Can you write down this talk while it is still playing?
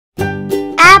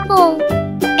apple,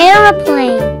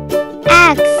 airplane,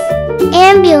 axe,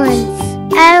 ambulance,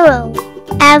 arrow,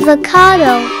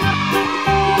 avocado.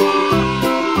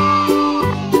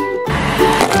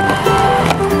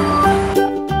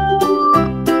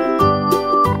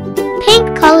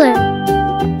 Pink color,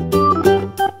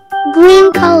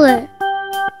 green color,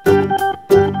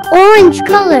 orange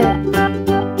color,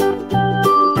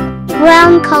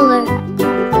 brown color,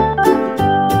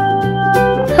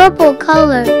 purple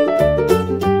color,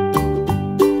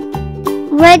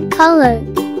 red color,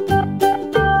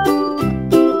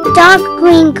 dark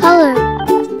green color,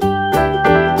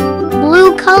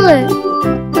 blue color,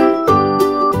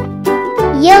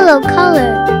 yellow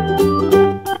color,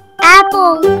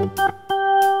 apple,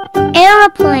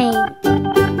 airplane,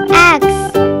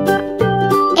 axe,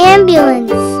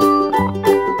 ambulance,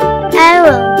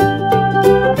 arrow,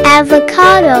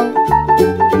 avocado,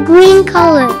 green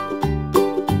color,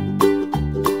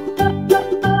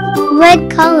 red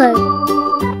color.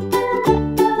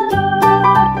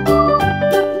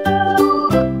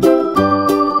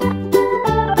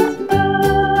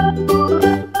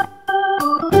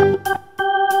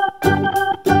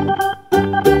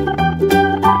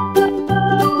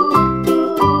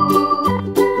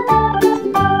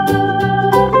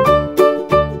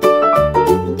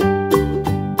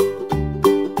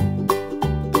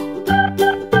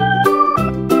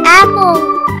 Apple,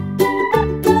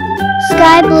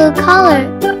 sky blue color,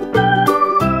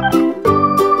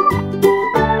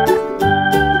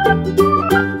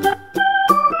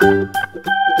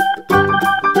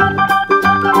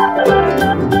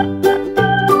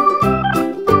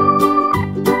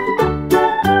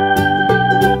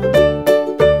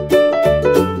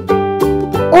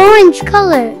 orange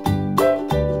color,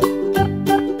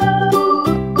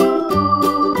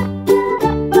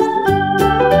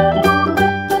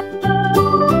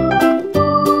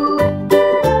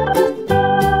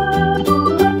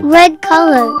 red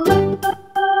color,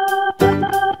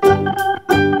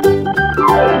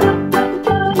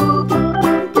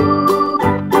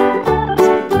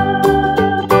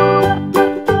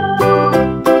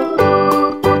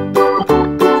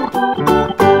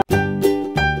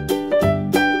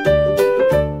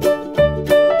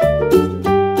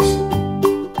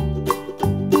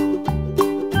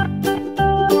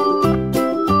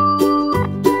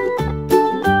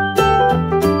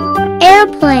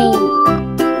 airplane,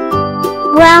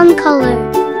 brown color,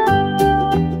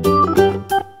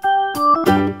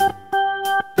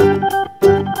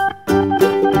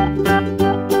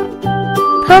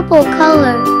 purple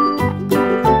color,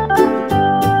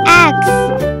 axe,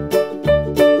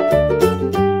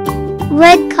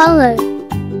 red color,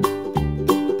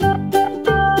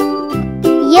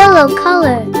 yellow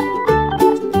color,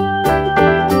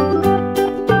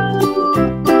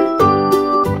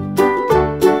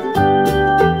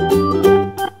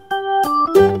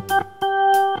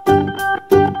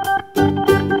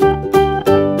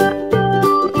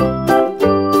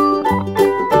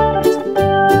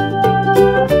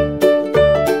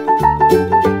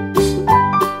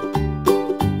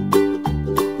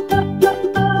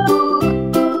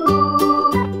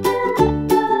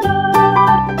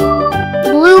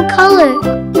 blue color,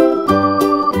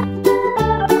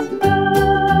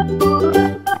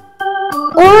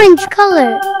 orange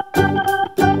color,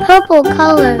 purple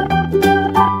color,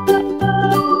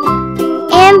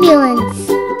 ambulance,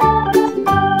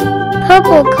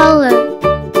 purple color,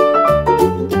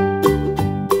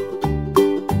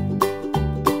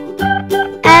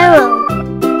 arrow,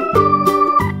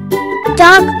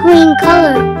 dark green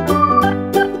color,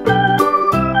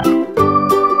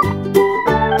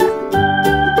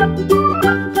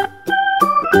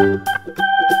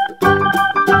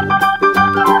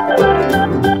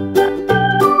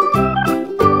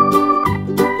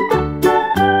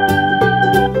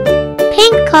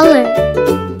 pink color,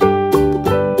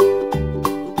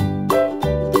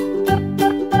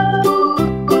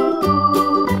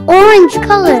 orange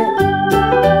color,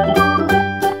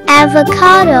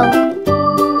 avocado,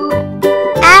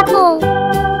 apple,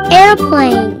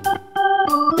 airplane,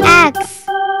 axe,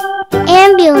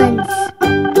 ambulance,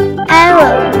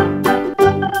 arrow,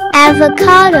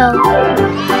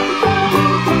 avocado.